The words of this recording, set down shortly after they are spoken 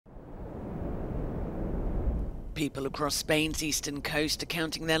People across Spain's eastern coast are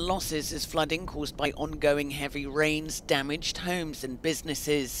counting their losses as flooding caused by ongoing heavy rains damaged homes and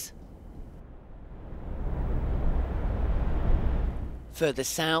businesses. Further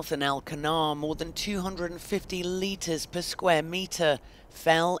south in Alcanar, more than 250 litres per square metre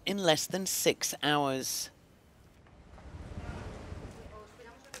fell in less than 6 hours.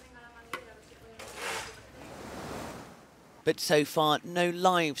 But so far, no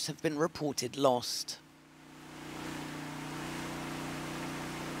lives have been reported lost.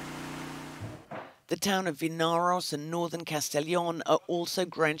 The town of Vinaros and northern Castellón are also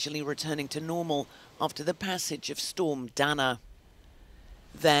gradually returning to normal after the passage of Storm Dana.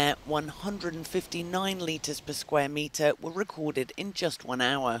 There, 159 litres per square metre were recorded in just 1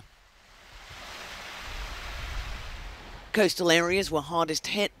 hour. Coastal areas were hardest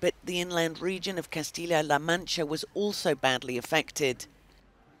hit, but the inland region of Castilla-La Mancha was also badly affected.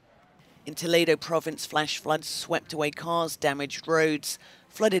 In Toledo province, flash floods swept away cars, damaged roads,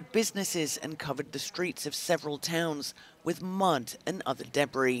 flooded businesses and covered the streets of several towns with mud and other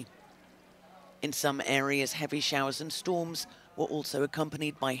debris. In some areas, heavy showers and storms were also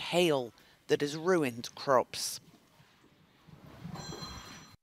accompanied by hail that has ruined crops.